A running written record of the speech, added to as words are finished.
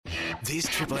This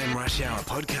Triple M Rush Hour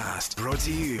podcast brought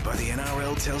to you by the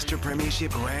NRL Telstra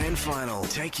Premiership Grand Final.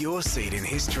 Take your seat in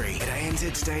history at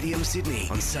ANZ Stadium, Sydney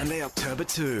on Sunday, October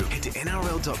 2. Head to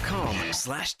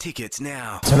nrl.com/tickets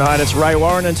now. Tonight it's Ray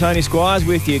Warren and Tony Squires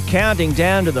with you, counting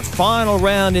down to the final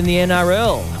round in the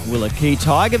NRL. Will a key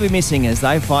Tiger be missing as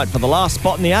they fight for the last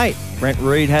spot in the 8? Brent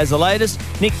Reid has the latest.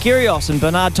 Nick Kyrgios and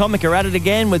Bernard Tomic are at it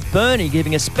again, with Bernie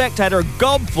giving a spectator a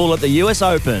gobful at the US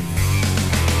Open.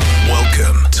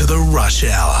 Welcome to the Rush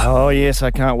Hour. Oh yes,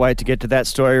 I can't wait to get to that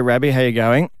story. Rabbi, how you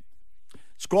going?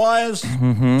 Squires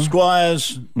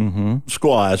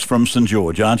from St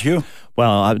George, aren't you? Well,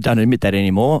 I don't admit that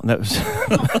anymore. That was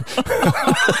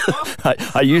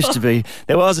I used to be.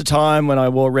 There was a time when I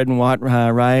wore red and white,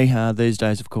 Ray. These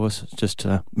days, of course, it's just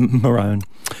maroon.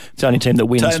 It's the only team that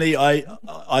wins. Tony, I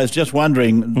was just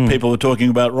wondering, people were talking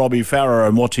about Robbie Farah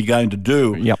and what's he going to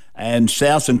do. Yep. And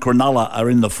South and Cronulla are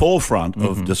in the forefront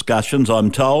of discussions, I'm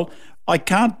told. I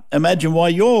can't imagine why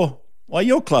your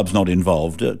club's not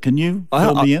involved. Can you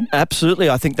fill me in? Absolutely.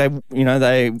 I think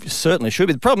they certainly should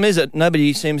be. The problem is that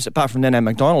nobody seems, apart from Nana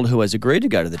McDonald, who has agreed to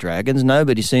go to the Dragons,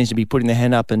 nobody seems to be putting their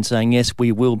hand up and saying, yes,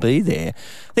 we will be there.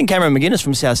 I think Cameron McGuinness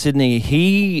from South Sydney,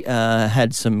 he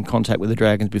had some contact with the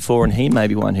Dragons before, and he may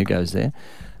be one who goes there.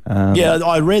 Yeah,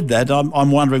 I read that. I'm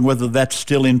wondering whether that's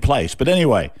still in place. But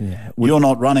anyway, you're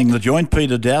not running the joint.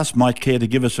 Peter Dowse might care to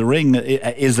give us a ring.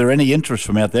 Is there any interest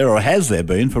from out there, or has there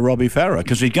been, for Robbie Farah?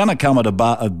 Because he's going to come at a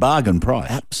bargain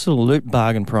price. Absolute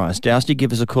bargain price. Dowse,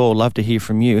 give us a call. Love to hear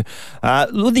from you.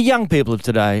 The young people of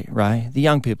today, Ray, the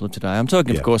young people of today. I'm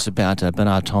talking, of course, about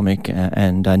Bernard Tomic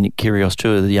and Nick Kyrgios,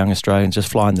 two of the young Australians just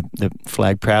flying the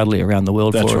flag proudly around the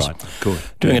world for us. That's right. Good.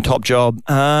 Doing a top job.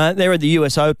 They're at the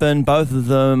US Open. Both of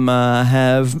them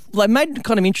have made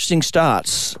kind of interesting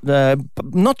starts.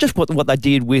 Not just what they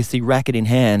did with the racket in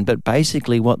hand, but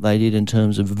basically what they did in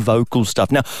terms of vocal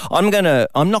stuff. Now, I'm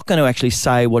not going to actually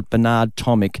say what Bernard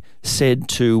Tomic said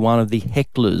to one of the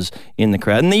hecklers in the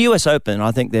crowd. In the US Open,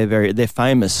 I think they're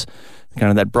famous. Kind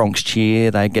of that Bronx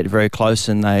cheer. They get very close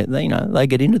and they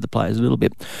get into the players a little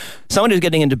bit. Someone who's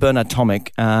getting into Bernard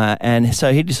Tomic, and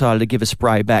so he decided to give a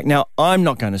spray back. Now, I'm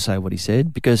not going to say what he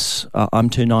said because I'm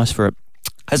too nice for it.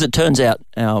 As it turns out,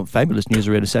 our fabulous news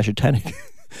reader, Sasha Tanik,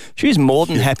 she's more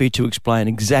than happy to explain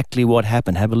exactly what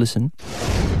happened. Have a listen.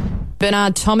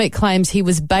 Bernard Tomic claims he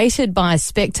was baited by a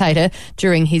spectator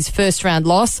during his first round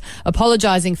loss,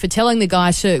 apologising for telling the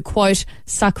guy to, quote,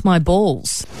 suck my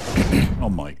balls. Oh,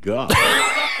 my God.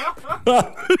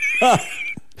 The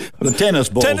tennis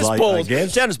balls, I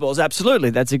guess. Tennis balls, absolutely.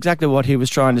 That's exactly what he was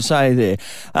trying to say there.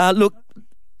 Look,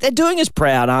 they're doing us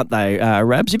proud, aren't they,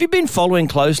 Rabs? Have you been following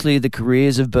closely the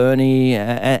careers of Bernie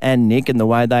and Nick and the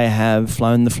way they have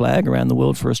flown the flag around the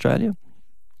world for Australia?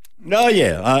 Oh,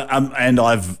 yeah. And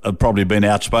I've probably been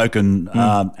outspoken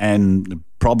and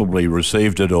probably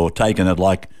received it or taken it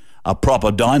like a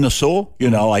proper dinosaur. You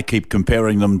know, I keep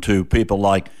comparing them to people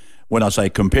like, when I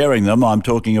say comparing them, I'm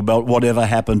talking about whatever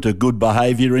happened to good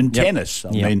behaviour in tennis.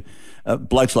 I mean,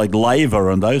 blokes like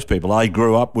Laver and those people, I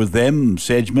grew up with them,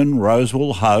 Sedgman,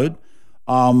 Rosewell, Hode.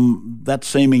 That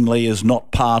seemingly is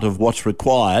not part of what's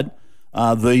required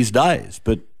these days.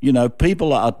 But, you know,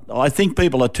 I think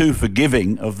people are too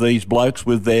forgiving of these blokes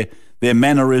with their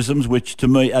mannerisms, which to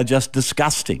me are just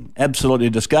disgusting, absolutely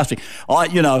disgusting.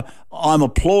 I'm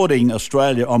applauding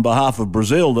Australia on behalf of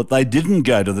Brazil that they didn't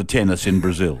go to the tennis in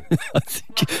Brazil.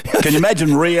 Can you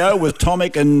imagine Rio with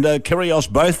Tomic and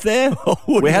Kyrgios both there?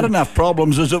 We had enough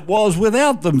problems as it was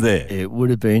without them there. It would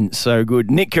have been so good.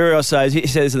 Nick Kyrgios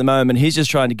says at the moment he's just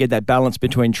trying to get that balance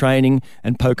between training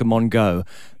and Pokemon Go.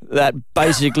 That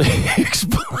basically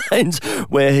explains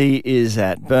where he is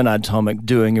at. Bernard Tomic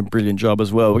doing a brilliant job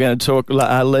as well. We're going to talk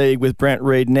league with Brent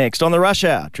Reid next on the Rush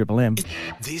Hour, Triple M.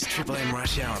 This Triple M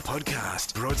Rush Hour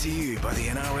podcast brought to you by the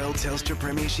NRL Telstra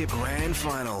Premiership Grand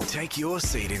Final. Take your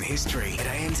seat in history at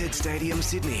ANZ Stadium,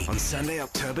 Sydney on Sunday,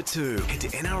 October 2. Head to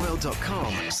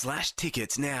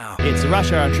nrl.com/tickets now. It's the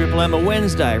Rush Hour on Triple M, a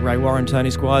Wednesday. Ray Warren,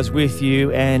 Tony Squires with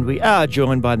you, and we are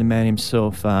joined by the man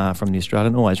himself from the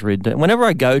Australian. Always read it. Whenever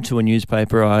I go to a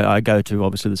newspaper, I go to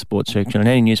obviously the sports section, and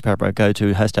any newspaper I go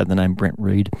to has to have the name Brent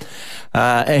Reid.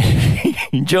 And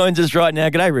he joins us right now.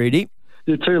 G'day, Reedy.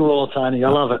 You're too loyal, Tony. I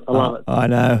love it. I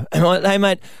know. Hey,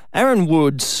 mate, Aaron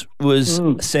Woods was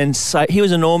he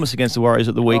was enormous against the Warriors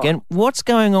at the weekend. What's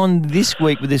going on this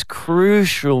week with this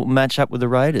crucial matchup with the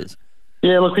Raiders?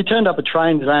 Yeah, look, we turned up at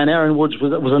training today, and Aaron Woods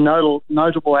was a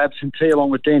notable absentee along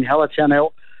with Dan Hallertown.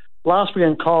 Now, last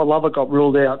weekend Kyle Lovett got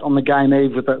ruled out on the game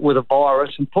eve with a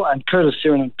virus, and Curtis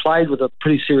Sirenan played with a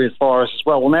pretty serious virus as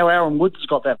well. Well, now Aaron Woods has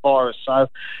got that virus, so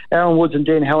Aaron Woods and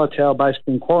Dan Hallertau are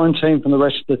basically in quarantine from the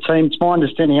rest of the team. It's my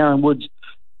understanding Aaron Woods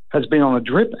has been on a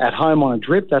drip, at home on a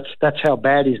drip. That's how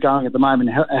bad he's going at the moment,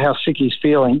 how sick he's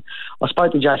feeling. I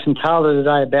spoke to Jason Taylor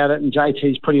today about it, and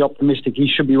JT's pretty optimistic. He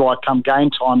should be right come game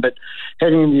time, but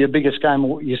heading into your biggest game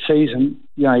of your season,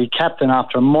 your captain,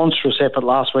 after a monstrous effort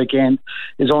last weekend,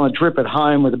 is on a drip at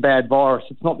home with a bad virus.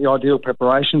 It's not the ideal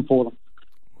preparation for them.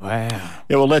 Wow.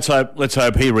 Yeah, well, let's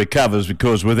hope he recovers,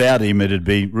 because without him it'd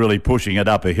be really pushing it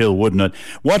up a hill, wouldn't it?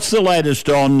 What's the latest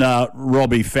on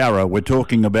Robbie Farah? We're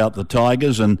talking about the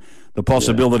Tigers and the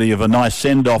possibility of a nice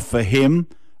send-off for him.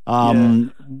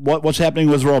 What's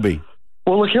happening with Robbie?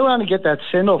 Well, look, he'll only get that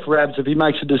send-off, Rabs, if he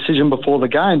makes a decision before the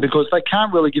game, because they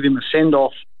can't really give him a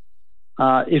send-off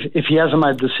if he hasn't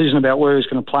made a decision about where he's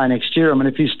going to play next year. I mean,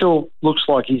 if he still looks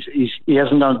like he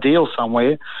hasn't done a deal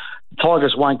somewhere, the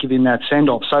Tigers won't give him that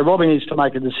send-off. So Robbie needs to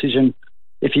make a decision.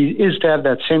 If he is to have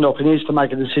that send-off, he needs to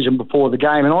make a decision before the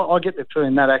game. And I get the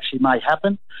feeling that actually may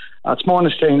happen. It's my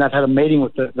understanding they've had a meeting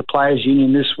with the Players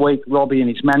Union this week. Robbie and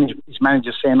his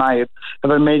manager, Sam A, have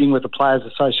had a meeting with the Players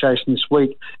Association this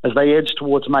week as they edge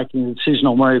towards making a decision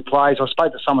on where he plays. I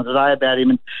spoke to someone today about him,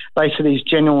 and they said he's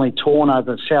genuinely torn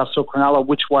over South or Cronulla,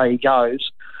 which way he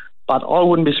goes. But I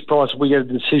wouldn't be surprised if we get a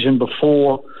decision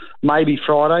before maybe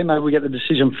Friday. Maybe we get the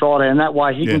decision Friday, and that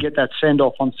way he can get that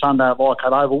send-off on Sunday at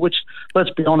Leichhardt Oval, which, let's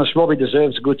be honest, Robbie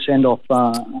deserves a good send-off.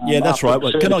 That's right.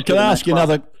 Well, can I ask you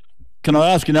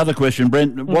another question,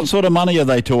 Brent? What sort of money are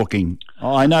they talking?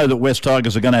 I know that West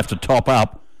Tigers are going to have to top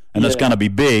up, and it's going to be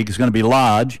big, it's going to be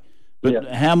large,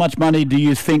 but how much money do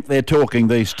you think they're talking,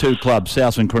 these two clubs,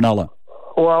 South and Cronulla?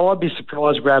 Well, I'd be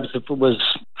surprised, Rabs, if it was,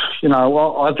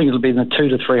 I think it'll be in the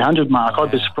 200 to 300 mark. I'd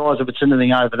be surprised if it's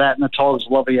anything over that, and the Tigers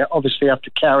will obviously have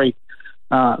to carry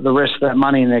the rest of that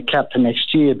money in their cap for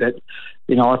next year. But,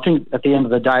 I think at the end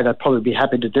of the day, they'd probably be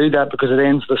happy to do that, because it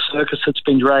ends the circus that's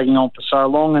been dragging on for so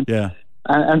long. And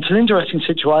it's an interesting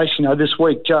situation. This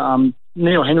week,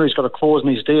 Neil Henry's got a clause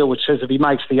in his deal which says if he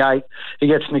makes the 8, he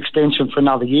gets an extension for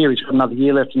another year. He's got another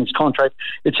year left in his contract.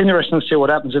 It's interesting to see what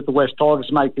happens if the West Tigers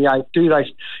make the 8. Do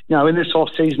they, in this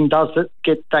off-season, does it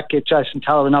get Jason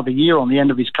Taylor another year on the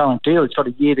end of his current deal? He's got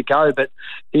a year to go, but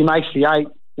if he makes the 8,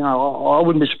 I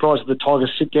wouldn't be surprised if the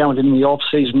Tigers sit down with him in the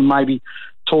off-season and maybe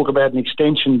talk about an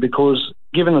extension, because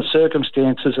given the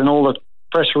circumstances and all the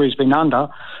pressure he's been under,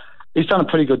 he's done a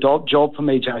pretty good job for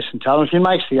me, Jason Taylor. If he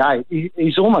makes the 8,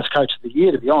 he's almost coach of the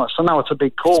year, to be honest. I know it's a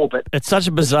big call, but it's such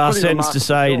a bizarre sentence to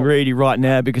say, Reedy, right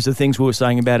now, because of things we were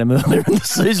saying about him earlier in the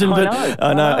season.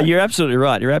 I know. You're absolutely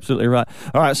right.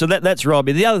 All right, so that's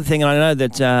Robbie. The other thing, and I know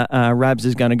that Rabs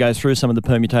is going to go through some of the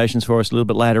permutations for us a little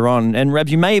bit later on, and Rabs,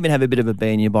 you may even have a bit of a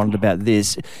bee in your bonnet about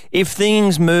this. If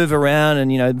things move around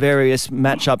and, various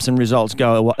matchups and results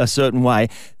go a certain way,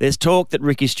 there's talk that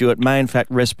Ricky Stewart may in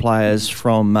fact rest players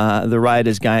from the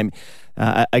Raiders game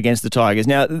against the Tigers.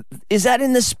 Now, is that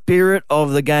in the spirit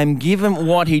of the game, given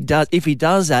what he does? If he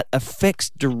does that,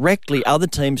 affects directly other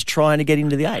teams trying to get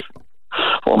into the 8?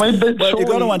 Well, you've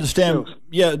got to understand,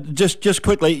 just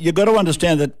quickly, you've got to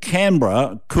understand that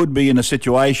Canberra could be in a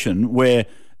situation where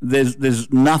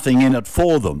there's nothing in it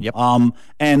for them. Yep.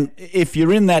 And if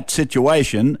you're in that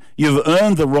situation, you've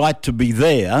earned the right to be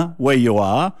there where you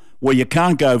are, where you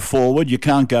can't go forward, you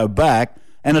can't go back.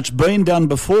 And it's been done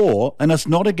before, and it's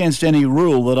not against any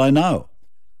rule that I know.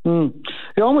 Yeah,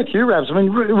 I'm with you, Rabs. I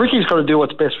mean, Ricky's got to do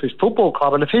what's best for his football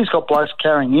club, and if he's got blokes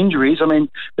carrying injuries, I mean,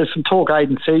 there's some talk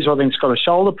Aiden Caesar, I think, has got a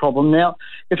shoulder problem. Now,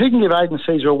 if he can give Aiden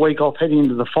Caesar a week off heading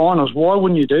into the finals, why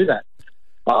wouldn't you do that?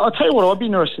 I'll tell you what I'd be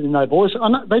interested in, though, boys. I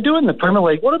know they do it in the Premier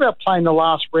League. What about playing the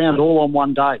last round all on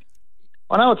one day?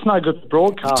 I know it's no good for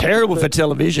broadcast. Terrible for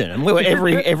television. And we were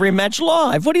every match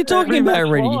live. What are you talking about,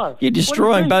 Reedy? You're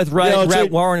destroying both Rat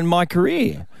Warren and my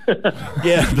career.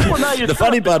 The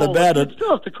funny part about it... You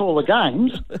still have to call the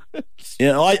games.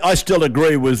 I still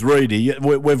agree with Reedy.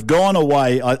 We've gone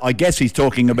away. I guess he's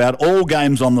talking about all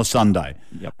games on the Sunday.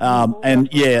 Yep.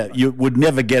 You would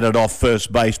never get it off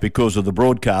first base because of the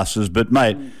broadcasters. But,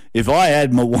 mate, if I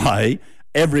had my way...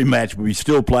 every match we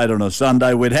still played on a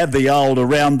Sunday. We'd have the old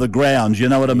around the grounds, you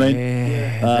know what I mean?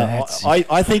 Yeah,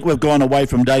 I think we've gone away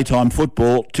from daytime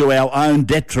football to our own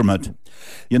detriment.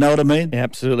 You know what I mean?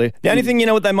 Absolutely. The only thing, you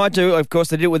know what they might do, of course,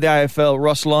 they did it with the AFL.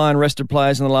 Ross Lyon rested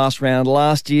players in the last round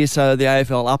last year, so the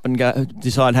AFL up and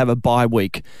decide to have a bye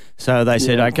week. So they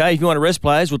said, okay, if you want to rest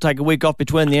players, we'll take a week off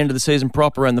between the end of the season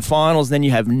proper and the finals. Then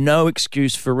you have no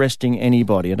excuse for resting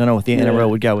anybody. I don't know if the NRL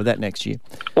would go with that next year.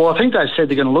 Well, I think they've said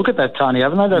they're going to look at that, Tony,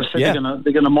 haven't they? They've said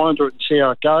they're going to monitor it and see how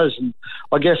it goes. And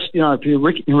I guess, if you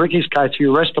in Ricky's case,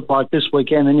 you rest a bloke this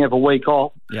weekend, then you have a week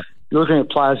off. Yep. You're looking at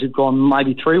players who've gone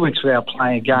maybe 3 weeks without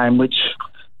playing a game, which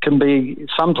can be,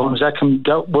 sometimes that can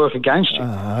work against you.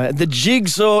 The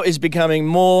jigsaw is becoming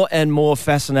more and more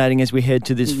fascinating as we head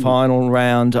to this final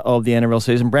round of the NRL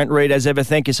season. Brent Reid, as ever,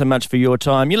 thank you so much for your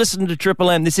time. You listen to Triple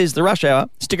M. This is the Rush Hour.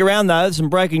 Stick around, though. There's some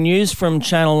breaking news from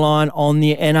Channel 9 on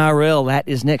the NRL. That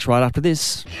is next, right after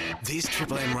this. This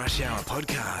Triple M Rush Hour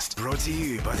podcast brought to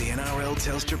you by the NRL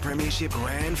Telstra Premiership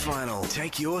Grand Final.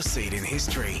 Take your seat in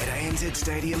history at ANZ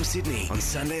Stadium, Sydney on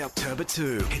Sunday, October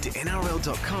 2. Head to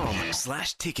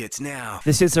nrl.com/tickets now.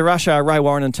 This is the Rush Hour. Ray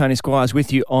Warren and Tony Squires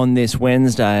with you on this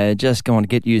Wednesday. Just going to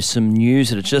get you some news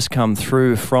that has just come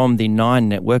through from the Nine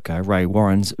Network. Ray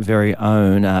Warren's very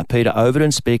own Peter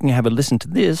Overton speaking. Have a listen to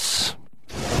this.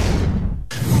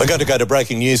 We're going to go to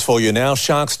breaking news for you now.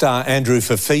 Shark star Andrew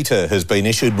Fifita has been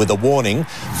issued with a warning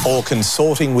for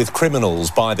consorting with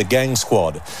criminals by the gang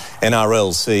squad.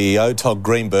 NRL CEO Todd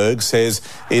Greenberg says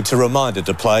it's a reminder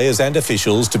to players and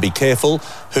officials to be careful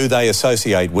who they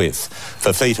associate with.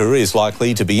 Fifita is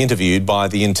likely to be interviewed by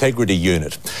the Integrity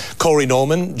Unit. Corey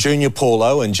Norman, Junior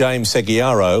Paulo and James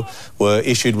Seguiaro were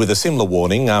issued with a similar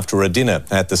warning after a dinner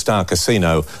at the Star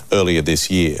Casino earlier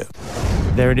this year.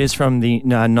 There it is from the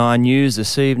Nine News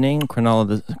this evening.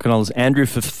 Cronulla's Andrew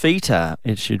Fifita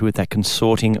issued with that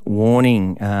consorting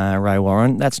warning, Ray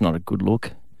Warren. That's not a good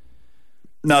look.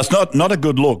 No, it's not a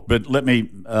good look, but let me,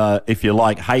 if you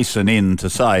like, hasten in to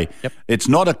say it's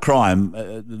not a crime.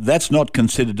 That's not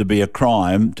considered to be a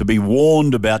crime, to be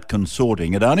warned about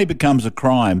consorting. It only becomes a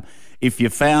crime if you're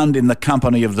found in the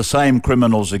company of the same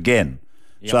criminals again.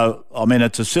 Yep. So, I mean,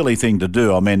 it's a silly thing to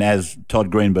do. I mean, as Todd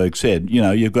Greenberg said,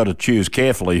 you've got to choose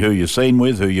carefully who you're seen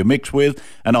with, who you mix with,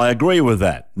 and I agree with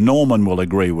that. Norman will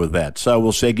agree with that. So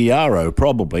will Seguiaro,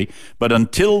 probably. But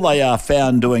until they are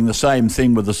found doing the same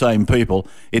thing with the same people,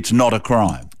 it's not a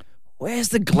crime. Where's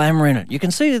the glamour in it? You can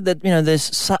see that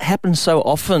this happens so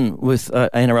often with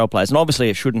NRL players, and obviously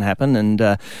it shouldn't happen. And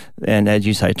as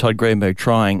you say, Todd Greenberg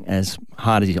trying as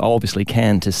hard as he obviously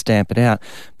can to stamp it out.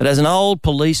 But as an old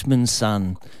policeman's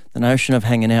son, the notion of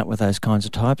hanging out with those kinds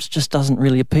of types just doesn't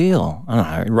really appeal. I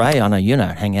don't know, Ray. I know you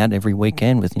don't hang out every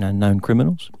weekend with known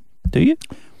criminals, do you?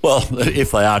 Well,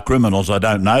 if they are criminals, I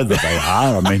don't know that they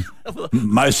are. I mean,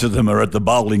 most of them are at the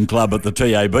bowling club at the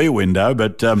TAB window,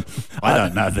 but I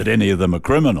don't know that any of them are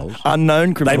criminals.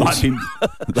 Unknown criminals.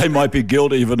 They might be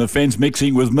guilty of an offence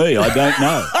mixing with me. I don't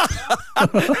know.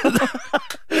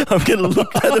 I'm going to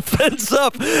look that offence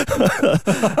up.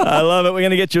 I love it. We're going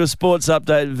to get you a sports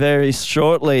update very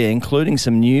shortly, including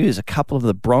some news. A couple of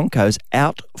the Broncos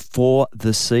out for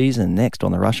the season. Next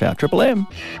on the Rush Hour. Triple M.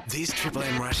 This Triple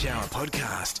M Rush Hour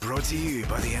podcast brought to you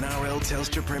by the NRL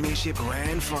Telstra Premiership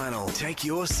Grand Final. Take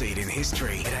your seat in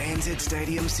history at ANZ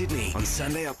Stadium, Sydney on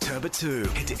Sunday, October 2.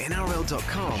 Head to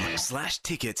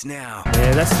nrl.com/tickets now.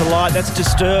 Yeah, that's the light. That's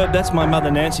Disturbed. That's my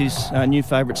mother Nancy's new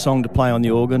favourite song to play on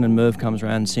the organ, and Merv comes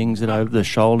around and sings it over the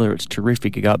shoulder. It's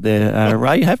terrific. You go up there.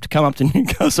 Ray, you have to come up to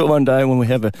Newcastle one day when we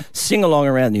have a sing-along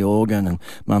around the organ, and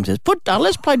Mum says,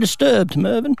 let's play Disturbed,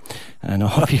 Mervyn. And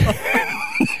off you...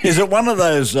 Is it one of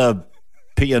those...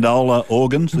 pianola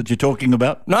organs that you're talking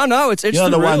about? No, it's the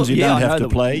the real, ones you don't have to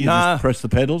play. You just press the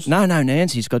pedals. No,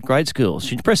 Nancy's got great skills.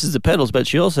 She presses the pedals, but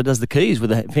she also does the keys with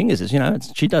her fingers.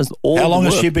 She does all. How long the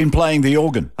has she been playing the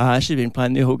organ? She's been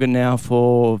playing the organ now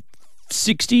for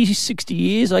 60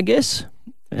 years, I guess.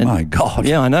 And my God.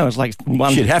 Yeah, I know. It's like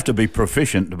one. She'd have to be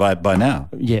proficient by now.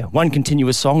 Yeah, one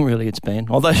continuous song, really, it's been.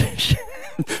 Although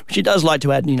she does like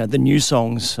to add, the new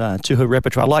songs to her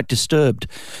repertoire, like Disturbed,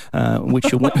 which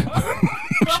you'll...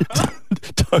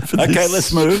 Okay,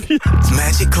 let's move.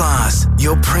 Magic Glass,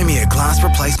 your premier glass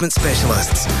replacement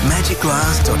specialists.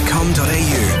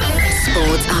 magicglass.com.au.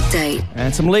 Sports update.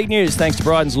 And some league news thanks to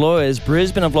Bryden's lawyers.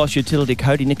 Brisbane have lost utility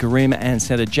Cody Nikorima and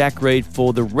centre Jack Reed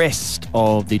for the rest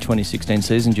of the 2016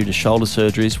 season due to shoulder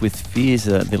surgeries, with fears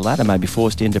that the latter may be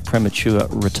forced into premature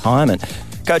retirement.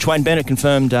 Coach Wayne Bennett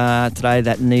confirmed today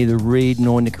that neither Reed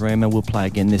nor Nikorima will play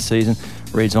again this season.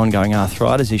 Reed's ongoing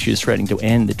arthritis issues threatening to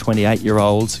end the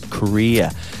 28-year-old's career.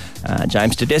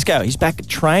 James Tedesco, he's back at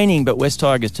training, but West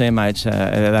Tigers teammates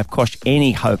have quashed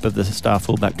any hope of the star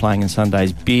fullback playing in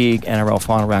Sunday's big NRL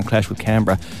final round clash with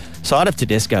Canberra. Side of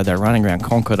Tedesco, though, running around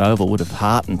Concord Oval would have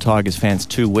heartened Tigers fans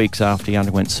 2 weeks after he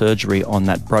underwent surgery on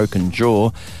that broken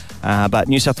jaw. But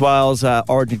New South Wales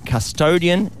Origin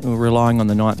custodian, relying on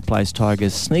the 9th place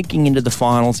Tigers sneaking into the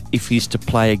finals if he's to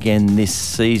play again this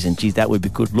season. Geez, that would be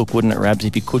good look, wouldn't it, Rabs,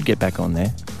 if he could get back on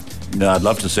there? No, I'd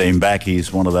love to see him back.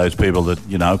 He's one of those people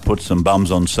that, puts some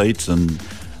bums on seats, and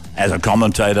as a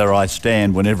commentator, I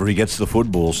stand whenever he gets the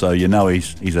football, so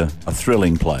he's a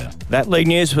thrilling player. That league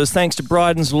news was thanks to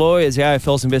Bryden's lawyers. The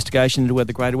AFL's investigation into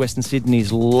whether Greater Western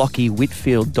Sydney's Lockie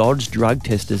Whitfield Dodge drug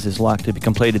testers is likely to be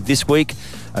completed this week.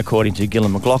 According to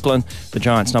Gillan McLaughlin, the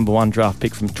Giants' #1 draft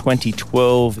pick from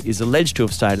 2012 is alleged to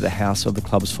have stayed at the house of the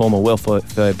club's former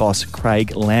welfare boss,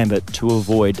 Craig Lambert, to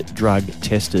avoid drug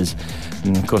testers.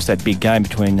 And, of course, that big game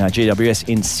between GWS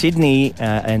in Sydney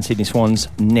and Sydney Swans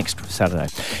next Saturday.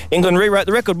 England rewrote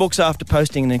the record books after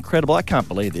posting an incredible, I can't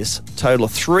believe this, total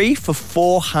of 3 for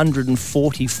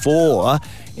 444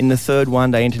 in the third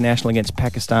one-day international against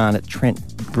Pakistan at Trent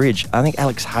Bridge. I think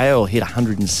Alex Hale hit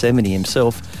 170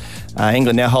 himself.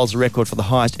 England now holds the record for the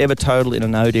highest ever total in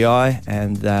an ODI,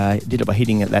 and did it by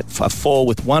hitting a 4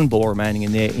 with 1 ball remaining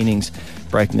in their innings,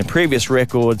 breaking the previous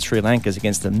record, Sri Lanka's,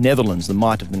 against the Netherlands, the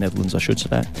might of the Netherlands, I should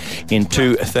say, in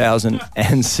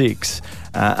 2006.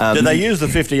 Did they use the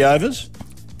 50 overs?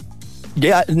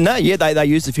 They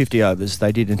used the 50 overs.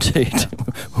 They did indeed.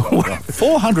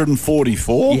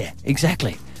 444? Yeah,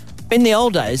 exactly. In the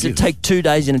old days, it'd take 2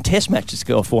 days in a test match to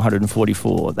score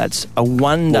 444. That's a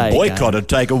one-day boycott would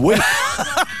take a week.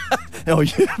 Oh,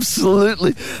 yeah,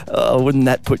 absolutely. Wouldn't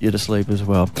that put you to sleep as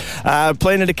well?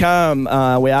 Plenty to come.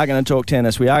 We are going to talk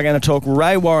tennis. We are going to talk.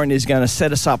 Ray Warren is going to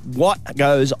set us up what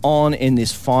goes on in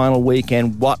this final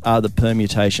weekend. What are the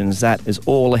permutations? That is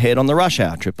all ahead on the Rush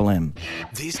Hour Triple M.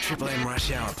 This Triple M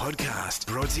Rush Hour podcast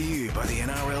brought to you by the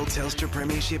NRL Telstra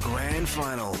Premiership Grand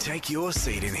Final. Take your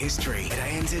seat in history at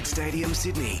ANZ Stadium,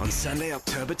 Sydney on Sunday,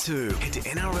 October 2. Head to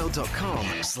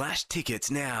nrl.com/tickets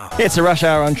now. It's a Rush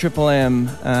Hour on Triple M.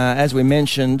 As we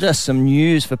mentioned, just some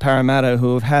news for Parramatta,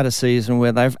 who have had a season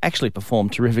where they've actually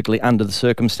performed terrifically under the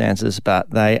circumstances, but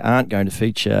they aren't going to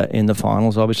feature in the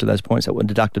finals. Obviously, those points that were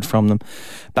deducted from them.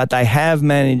 But they have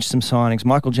managed some signings.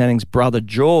 Michael Jennings' brother,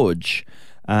 George,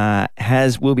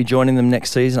 will be joining them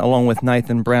next season, along with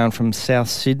Nathan Brown from South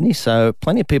Sydney. So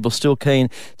plenty of people still keen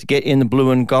to get in the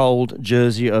blue and gold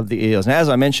jersey of the Eels. Now, as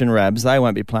I mentioned, Rabs, they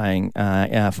won't be playing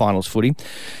finals footy.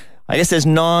 I guess there's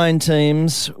 9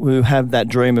 teams who have that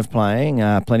dream of playing.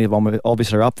 Plenty of them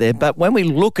obviously are up there. But when we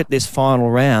look at this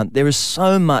final round, there is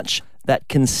so much that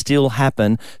can still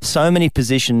happen. So many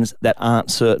positions that aren't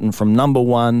certain, from number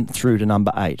 1 through to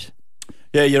number 8.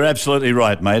 Yeah, you're absolutely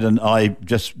right, mate. And I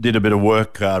just did a bit of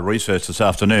work, research this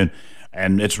afternoon,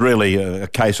 and it's really a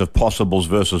case of possibles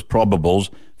versus probables.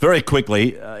 Very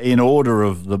quickly, in order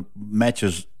of the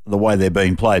matches, the way they're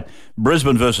being played.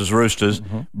 Brisbane versus Roosters.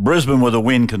 Mm-hmm. Brisbane with a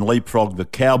win can leapfrog the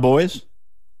Cowboys,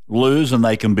 lose, and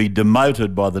they can be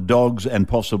demoted by the Dogs and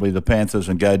possibly the Panthers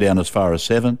and go down as far as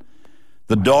 7.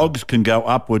 The Dogs can go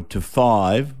upward to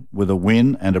 5 with a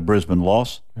win and a Brisbane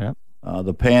loss. Yep.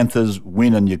 The Panthers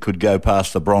win and you could go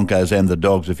past the Broncos and the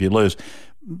Dogs if you lose.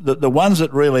 The ones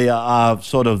that really are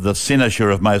sort of the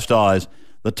cynosure of most eyes,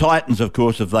 the Titans, of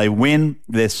course, if they win,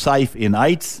 they're safe in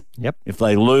 8th. Yep. If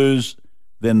they lose,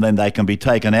 then they can be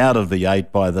taken out of the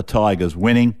 8 by the Tigers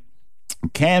winning.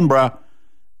 Canberra,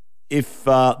 if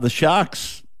the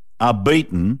Sharks are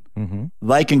beaten,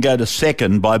 they can go to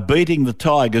 2nd by beating the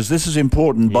Tigers. This is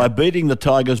important, by beating the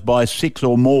Tigers by 6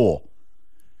 or more.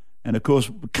 And, of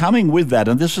course, coming with that,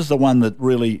 and this is the one that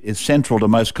really is central to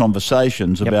most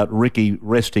conversations about Ricky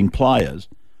resting players,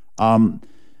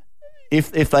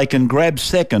 If they can grab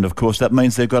 2nd, of course, that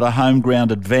means they've got a home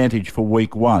ground advantage for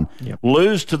week 1. Yep.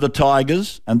 Lose to the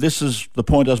Tigers, and this is the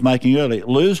point I was making earlier,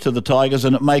 lose to the Tigers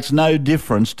and it makes no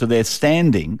difference to their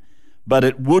standing, but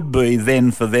it would be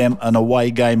then for them an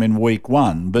away game in week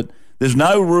 1. But there's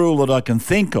no rule that I can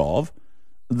think of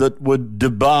that would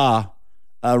debar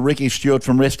Ricky Stewart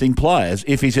from resting players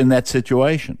if he's in that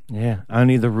situation. Yeah,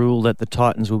 only the rule that the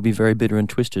Titans will be very bitter and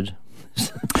twisted.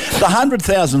 The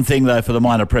 100,000 thing, though, for the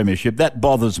minor premiership, that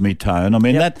bothers me, Tone. I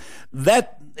mean,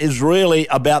 that is really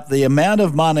about the amount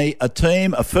of money a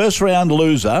team, a first-round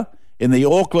loser in the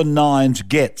Auckland Nines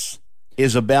gets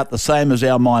is about the same as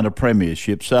our minor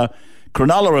premiership. So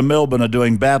Cronulla and Melbourne are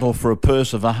doing battle for a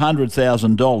purse of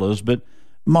 $100,000, but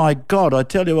my God, I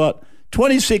tell you what,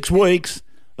 26 weeks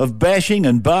of bashing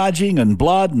and barging and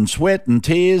blood and sweat and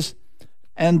tears,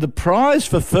 and the prize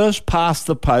for first past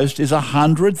the post is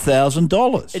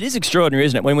 $100,000. It is extraordinary,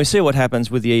 isn't it, when we see what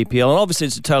happens with the EPL? And obviously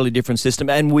it's a totally different system,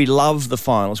 and we love the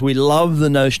finals. We love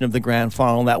the notion of the grand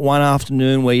final, that one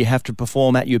afternoon where you have to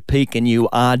perform at your peak and you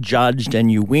are judged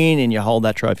and you win and you hold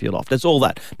that trophy aloft. That's all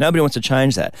that. Nobody wants to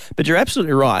change that. But you're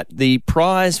absolutely right. The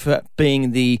prize for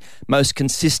being the most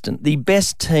consistent, the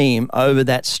best team over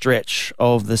that stretch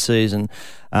of the season,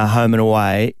 home and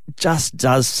away, just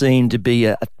does seem to be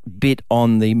a bit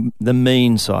on the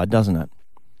mean side, doesn't it?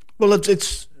 Well,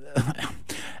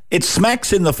 it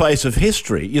smacks in the face of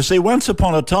history. You see, once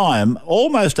upon a time,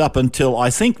 almost up until I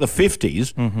think the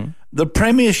 50s, the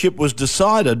Premiership was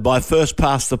decided by first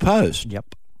past the post.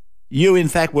 Yep. You, in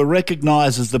fact, were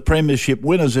recognised as the Premiership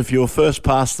winners if you were first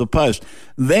past the post.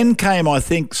 Then came, I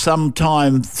think,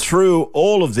 sometime through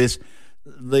all of this,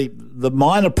 the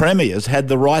minor premiers had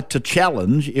the right to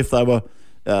challenge if they were.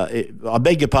 I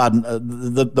beg your pardon.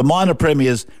 The minor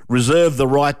premiers reserved the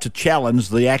right to challenge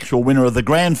the actual winner of the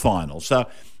grand final. So,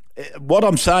 what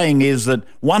I'm saying is that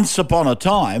once upon a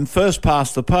time, first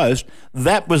past the post,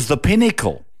 that was the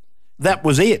pinnacle. That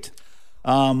was it.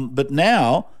 But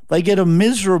now they get a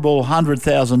miserable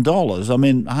 $100,000. I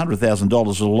mean, $100,000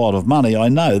 is a lot of money, I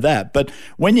know that. But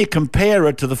when you compare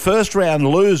it to the first round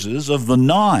losers of the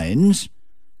nines,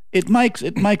 it makes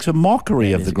a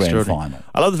mockery of the grand final.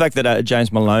 I love the fact that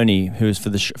James Maloney, who's for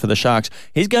the Sharks,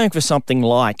 he's going for something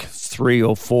like 3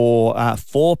 or 4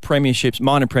 premierships,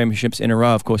 minor premierships in a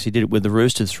row. Of course, he did it with the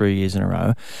Roosters 3 years in a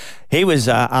row. He was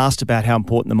asked about how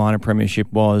important the minor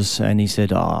premiership was, and he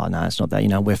said, "Oh no, it's not that.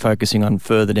 We're focusing on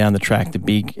further down the track, the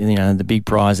big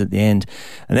prize at the end."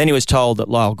 And then he was told that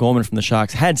Lyle Gorman from the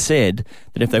Sharks had said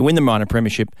that if they win the minor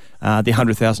premiership, the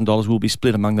 $100,000 will be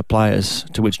split among the players.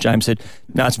 To which James said,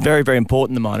 "No, it's very, very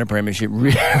important. The minor premiership,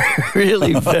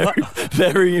 really, very,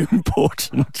 very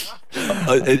important."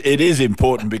 It is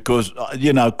important because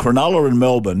Cronulla and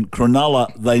Melbourne,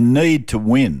 they need to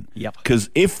win. Yep. Because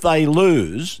if they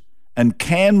lose and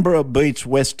Canberra beats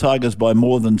West Tigers by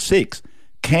more than 6,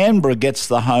 Canberra gets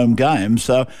the home game.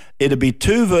 So it'd be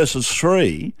 2 versus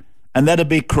 3, and that'd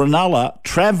be Cronulla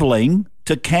travelling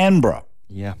to Canberra.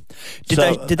 Yeah.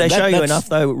 Did they show you enough,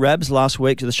 though, Rabs, last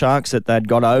week to the Sharks that they'd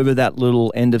got over that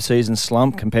little end-of-season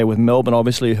slump compared with Melbourne,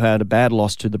 obviously, who had a bad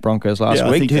loss to the Broncos last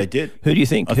week? I think they did. Who do you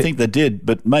think? I think they did.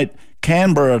 But, mate,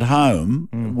 Canberra at home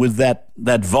with that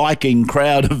Viking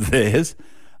crowd of theirs,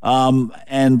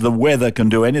 and the weather can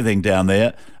do anything down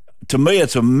there. To me,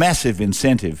 it's a massive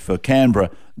incentive for Canberra.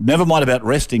 Never mind about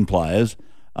resting players.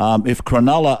 If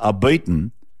Cronulla are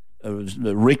beaten,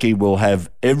 Ricky will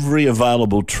have every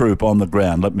available troop on the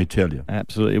ground, let me tell you.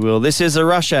 Absolutely will. This is a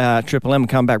Rush Hour. Triple M,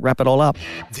 come back, wrap it all up.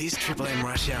 This Triple M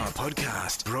Rush Hour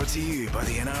podcast brought to you by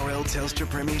the NRL Telstra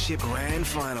Premiership Grand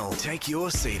Final. Take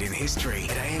your seat in history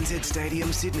at ANZ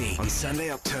Stadium, Sydney on Sunday,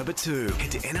 October 2.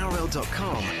 Head to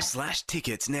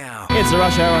nrl.com/tickets now. It's the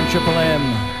Rush Hour on Triple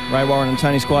M. Ray Warren and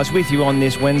Tony Squires with you on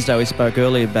this Wednesday. We spoke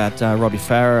earlier about Robbie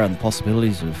Farah and the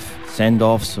possibilities of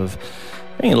send-offs, of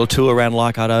a little tour around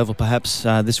Leichhardt Oval perhaps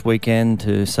this weekend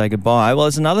to say goodbye. Well,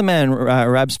 there's another man,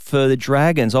 Rabs, for the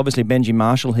Dragons. Obviously, Benji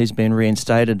Marshall, he's been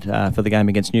reinstated for the game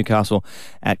against Newcastle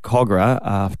at Cogra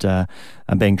after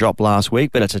being dropped last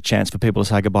week, but it's a chance for people to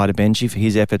say goodbye to Benji for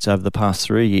his efforts over the past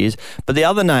 3 years. But the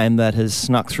other name that has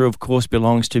snuck through, of course,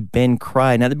 belongs to Ben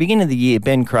Creagh. Now, at the beginning of the year,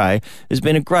 Ben Creagh has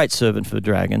been a great servant for the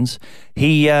Dragons.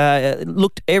 He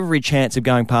looked every chance of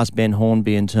going past Ben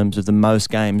Hornby in terms of the most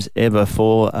games ever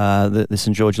for the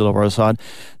St George Illawarra side.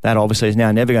 That obviously is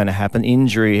now never going to happen.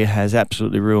 Injury has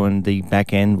absolutely ruined the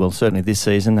back end, well, certainly this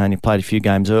season. Only played a few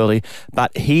games early.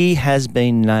 But he has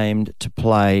been named to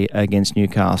play against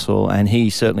Newcastle, and he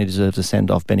certainly deserves a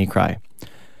send-off, Benny Creagh.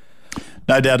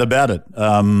 No doubt about it.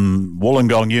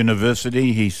 Wollongong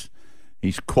University, he's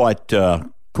quite a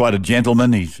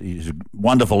gentleman. He's a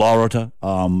wonderful orator,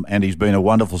 and he's been a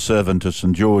wonderful servant to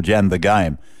St George and the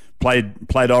game.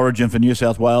 Played Origin for New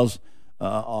South Wales.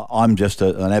 I'm just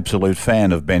an absolute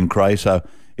fan of Ben Creagh, so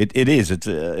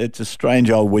it's a strange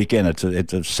old weekend.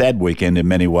 It's a sad weekend in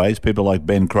many ways. People like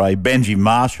Ben Creagh, Benji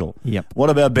Marshall. Yep.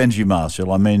 What about Benji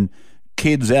Marshall? I mean,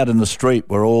 kids out in the street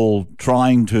were all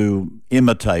trying to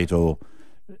imitate or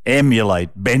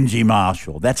emulate Benji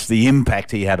Marshall. That's the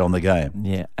impact he had on the game.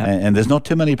 Yeah. And there's not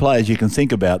too many players you can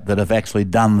think about that have actually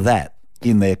done that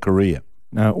in their career.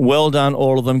 No, well done,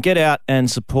 all of them. Get out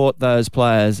and support those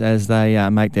players as they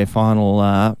make their final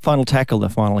tackle, their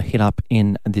final hit up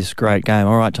in this great game.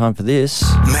 All right, time for this.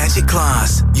 Magic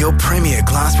Glass, your premier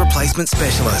glass replacement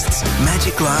specialists.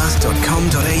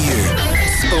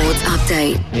 Magicglass.com.au. Sports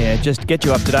Update. Yeah, just to get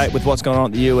you up to date with what's going on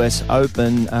at the US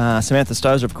Open. Samantha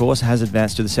Stosur, of course, has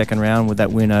advanced to the second round with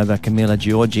that win over Camila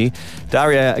Giorgi.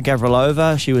 Daria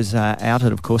Gavrilova, she was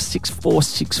outed, of course, 6-4,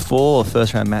 6-4,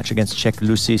 first round match against Czech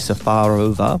Lucy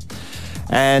Safarova.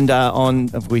 And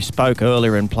we spoke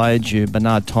earlier and played you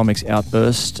Bernard Tomic's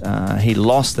outburst. He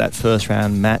lost that first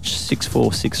round match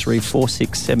 6-4, 6-3, 4-6,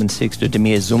 7-6 to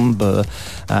Demir Zumber,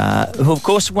 who of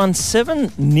course won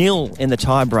 7-0 in the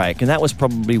tie-break. And that was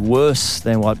probably worse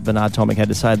than what Bernard Tomic had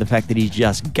to say. The fact that he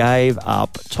just gave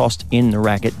up, tossed in the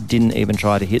racket, didn't even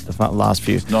try to hit the last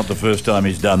few. Not the first time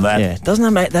he's done that. Yeah,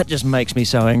 doesn't that just makes me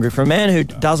so angry. For a man who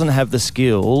doesn't have the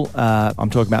skill, I'm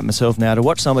talking about myself now, to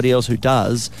watch somebody else who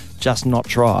does just not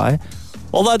try.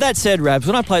 Although that said, Rabs,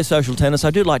 when I play social tennis,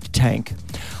 I do like to tank.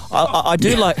 I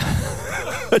do like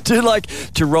I do like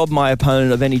to rob my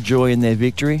opponent of any joy in their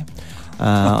victory.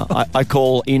 I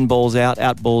call in balls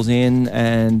out balls in,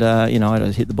 and I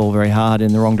just hit the ball very hard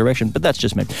in the wrong direction. But that's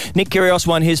just me. Nick Kyrgios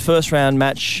won his first round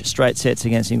match straight sets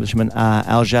against Englishman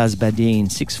Aljaz Badin,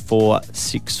 6-4,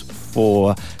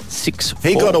 6-4, 6-4.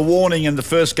 He got a warning in the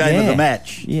first game of the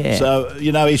match. Yeah. So,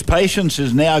 his patience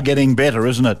is now getting better,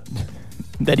 isn't it?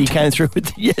 That he came through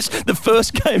with, the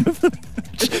first game of the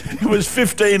match. It was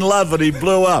 15-love and he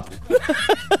blew up.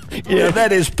 Yeah,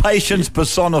 that is patience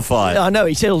personified. I know,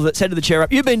 he said to the chair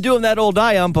up, "You've been doing that all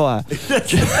day, umpire."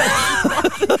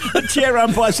 The chair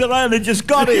umpire said, "I only just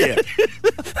got here."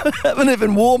 Haven't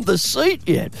even warmed the seat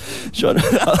yet.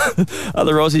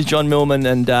 Other Aussies, John Millman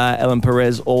and Ellen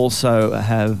Perez, also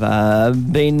have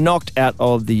been knocked out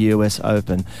of the US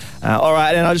Open. All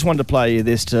right, and I just wanted to play you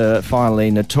this to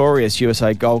finally notorious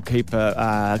USA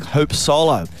goalkeeper Hope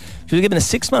Solo. She was given a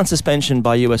 6-month suspension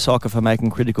by US Soccer for making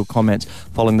critical comments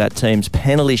following that team's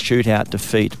penalty shootout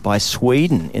defeat by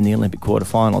Sweden in the Olympic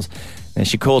quarterfinals. And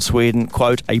she called Sweden,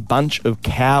 quote, a bunch of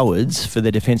cowards for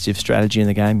their defensive strategy in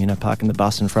the game, parking the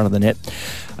bus in front of the net.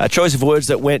 A choice of words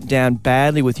that went down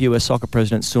badly with US Soccer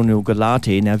President Sunil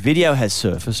Gulati. Now, video has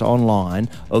surfaced online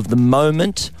of the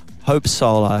moment Hope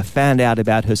Solo found out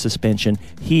about her suspension.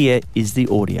 Here is the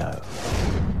audio.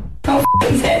 Don't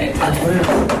say it.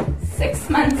 6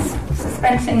 months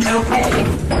suspension, no pay.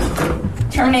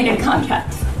 Terminated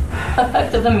contract.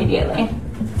 Effective immediately.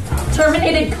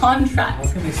 Terminated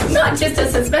contract. Not just a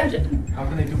suspension. How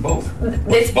can they do both?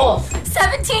 It's both.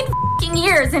 17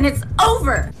 years and it's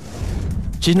over.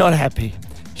 She's not happy.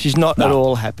 She's not at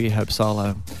all happy, Hope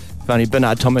Solo. If only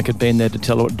Bernard Tomic had been there to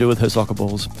tell her what to do with her soccer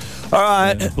balls. All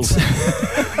right.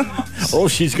 All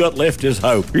she's got left is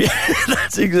hope. Yeah,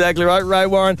 that's exactly right. Ray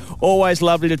Warren, always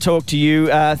lovely to talk to you.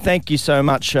 Thank you so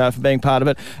much for being part of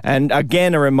it. And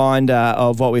again, a reminder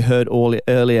of what we heard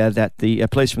earlier, that the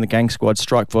police from the gang squad,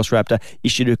 Strikeforce Raptor,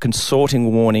 issued a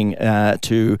consorting warning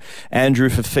to Andrew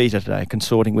Fifita today,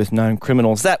 consorting with known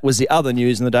criminals. That was the other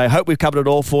news in the day. Hope we've covered it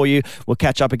all for you. We'll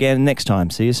catch up again next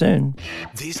time. See you soon.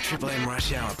 This Triple M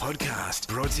Rush Hour podcast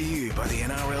brought to you by the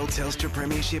NRL Telstra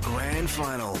Premiership Grand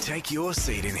Final. Take your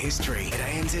seat in history at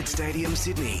ANZ Stadium,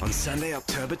 Sydney on Sunday,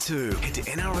 October 2. Head to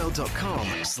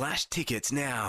nrl.com/tickets now.